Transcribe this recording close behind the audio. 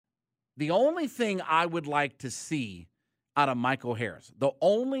The only thing I would like to see out of Michael Harris, the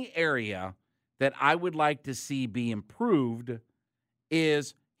only area that I would like to see be improved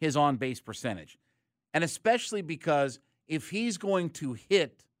is his on-base percentage. And especially because if he's going to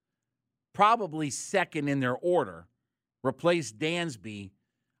hit probably second in their order, replace Dansby,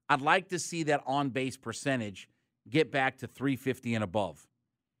 I'd like to see that on-base percentage get back to 350 and above.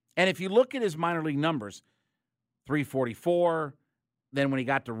 And if you look at his minor league numbers, 344, then when he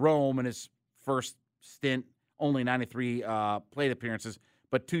got to Rome in his first stint, only 93 plate appearances,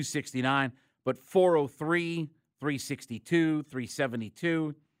 but 269, but 403, 362,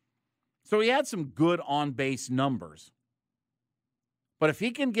 372. So he had some good on-base numbers. But if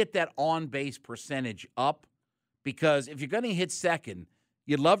he can get that on-base percentage up, because if you're going to hit second,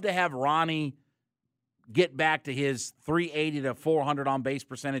 you'd love to have Ronnie get back to his 380 to 400 on-base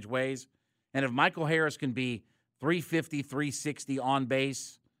percentage ways. And if Michael Harris can be 350, 360 on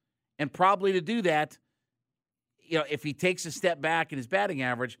base, and probably to do that, if he takes a step back in his batting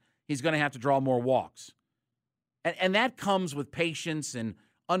average, he's going to have to draw more walks. And that comes with patience and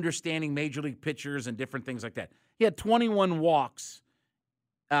understanding major league pitchers and different things like that. He had 21 walks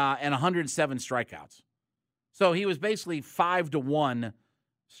and 107 strikeouts. So he was basically 5-1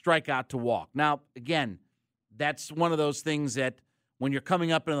 strikeout to walk. Now, again, that's one of those things that when you're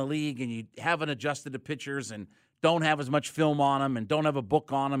coming up in the league and you haven't adjusted to pitchers and don't have as much film on them and don't have a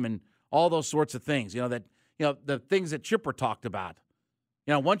book on them and all those sorts of things, the things that Chipper talked about.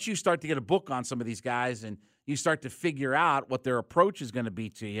 Once you start to get a book on some of these guys and you start to figure out what their approach is going to be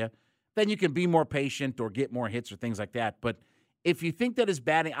to you, then you can be more patient or get more hits or things like that. But if you think that his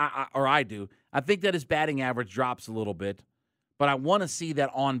batting, I think that his batting average drops a little bit, but I want to see that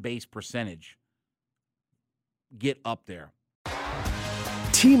on-base percentage get up there.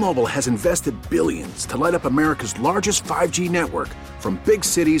 T-Mobile has invested billions to light up America's largest 5G network, from big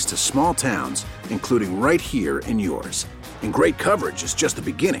cities to small towns, including right here in yours. And great coverage is just the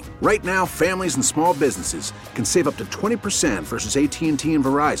beginning. Right now, families and small businesses can save up to 20% versus AT&T and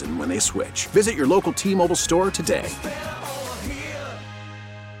Verizon when they switch. Visit your local T-Mobile store today.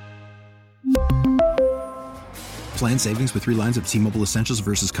 Plan savings with 3 lines of T-Mobile Essentials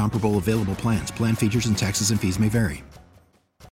versus comparable available plans. Plan features and taxes and fees may vary.